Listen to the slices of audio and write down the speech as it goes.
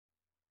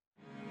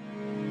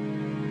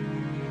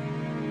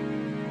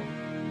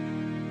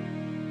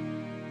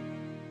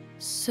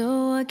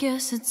So I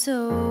guess it's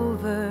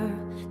over,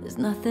 there's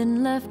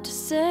nothing left to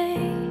say.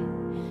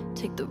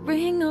 Take the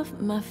ring off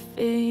my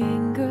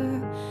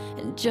finger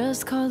and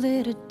just call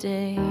it a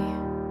day.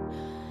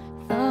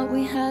 Thought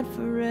we had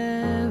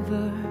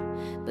forever,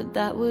 but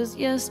that was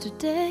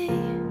yesterday.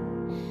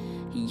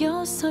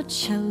 You're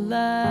such a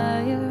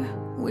liar,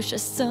 wish I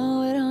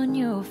saw it on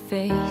your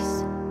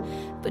face,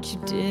 but you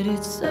did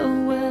it so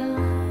well.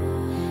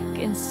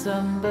 Can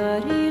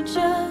somebody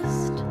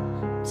just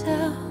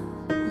tell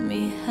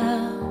me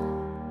how?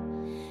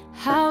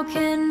 How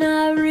can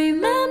I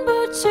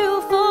remember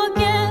to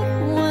forget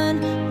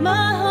when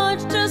my heart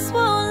just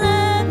won't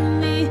let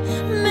me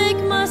make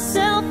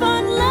myself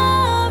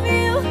unlove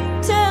you?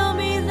 Tell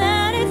me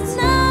that it's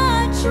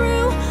not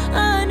true.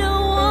 I know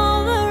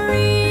all the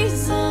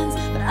reasons,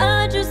 but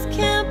I just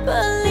can't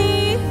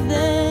believe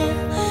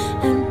them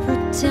and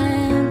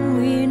pretend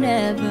we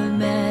never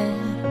met.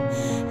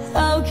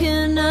 How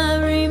can I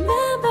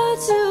remember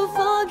to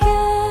forget?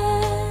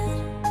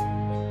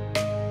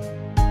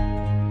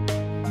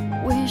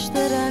 Wish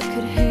that I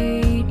could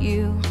hate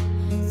you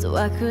so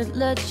I could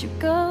let you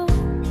go.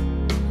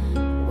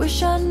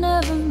 Wish I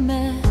never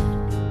met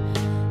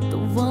the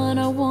one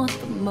I want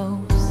the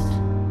most.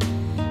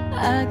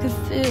 I could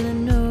fill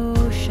an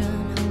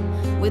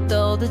ocean with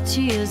all the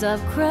tears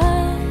I've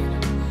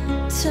cried.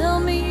 Tell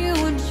me you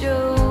were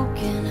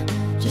joking,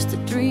 just a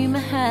dream I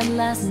had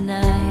last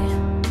night.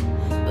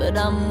 But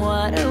I'm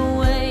wide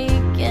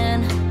awake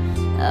and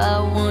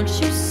I want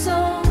you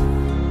so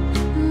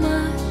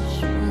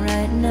much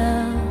right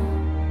now.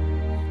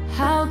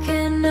 How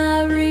can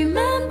I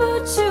remember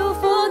to